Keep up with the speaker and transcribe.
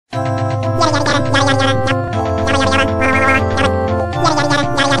Ask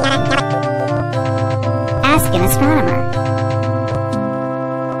an astronomer.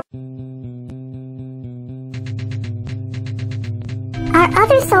 Are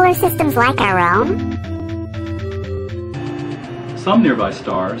other solar systems like our own? Some nearby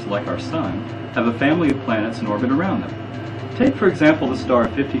stars, like our Sun, have a family of planets in orbit around them. Take, for example, the star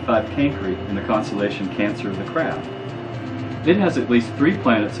 55 Cancri in the constellation Cancer of the Crab. It has at least 3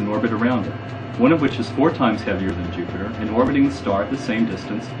 planets in orbit around it, one of which is 4 times heavier than Jupiter and orbiting the star at the same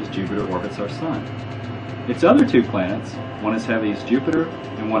distance as Jupiter orbits our Sun. Its other 2 planets, one as heavy as Jupiter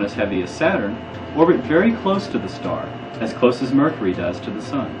and one as heavy as Saturn, orbit very close to the star, as close as Mercury does to the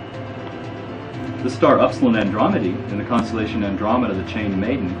Sun. The star Upsilon Andromedae in the constellation Andromeda, the chain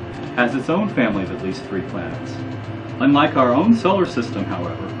Maiden, has its own family of at least 3 planets. Unlike our own solar system,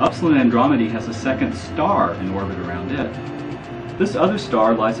 however, Upsilon Andromedae has a second star in orbit around it. This other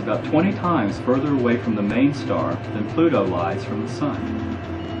star lies about 20 times further away from the main star than Pluto lies from the Sun.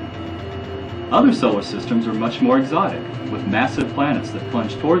 Other solar systems are much more exotic, with massive planets that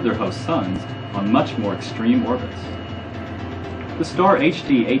plunge toward their host suns on much more extreme orbits. The star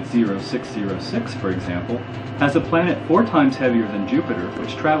HD 80606, for example, has a planet 4 times heavier than Jupiter,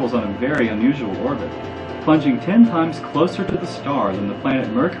 which travels on a very unusual orbit, plunging 10 times closer to the star than the planet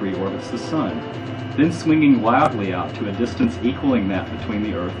Mercury orbits the Sun, then swinging wildly out to a distance equaling that between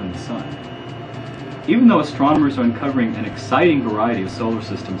the Earth and the Sun. Even though astronomers are uncovering an exciting variety of solar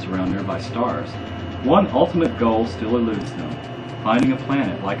systems around nearby stars, one ultimate goal still eludes them: finding a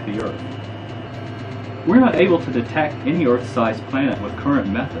planet like the Earth. We're not able to detect any Earth-sized planet with current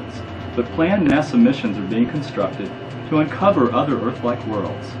methods, but planned NASA missions are being constructed to uncover other Earth-like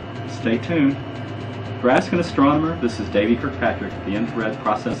worlds. Stay tuned. For Ask an Astronomer, this is Davey Kirkpatrick at the Infrared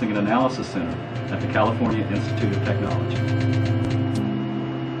Processing and Analysis Center at the California Institute of Technology.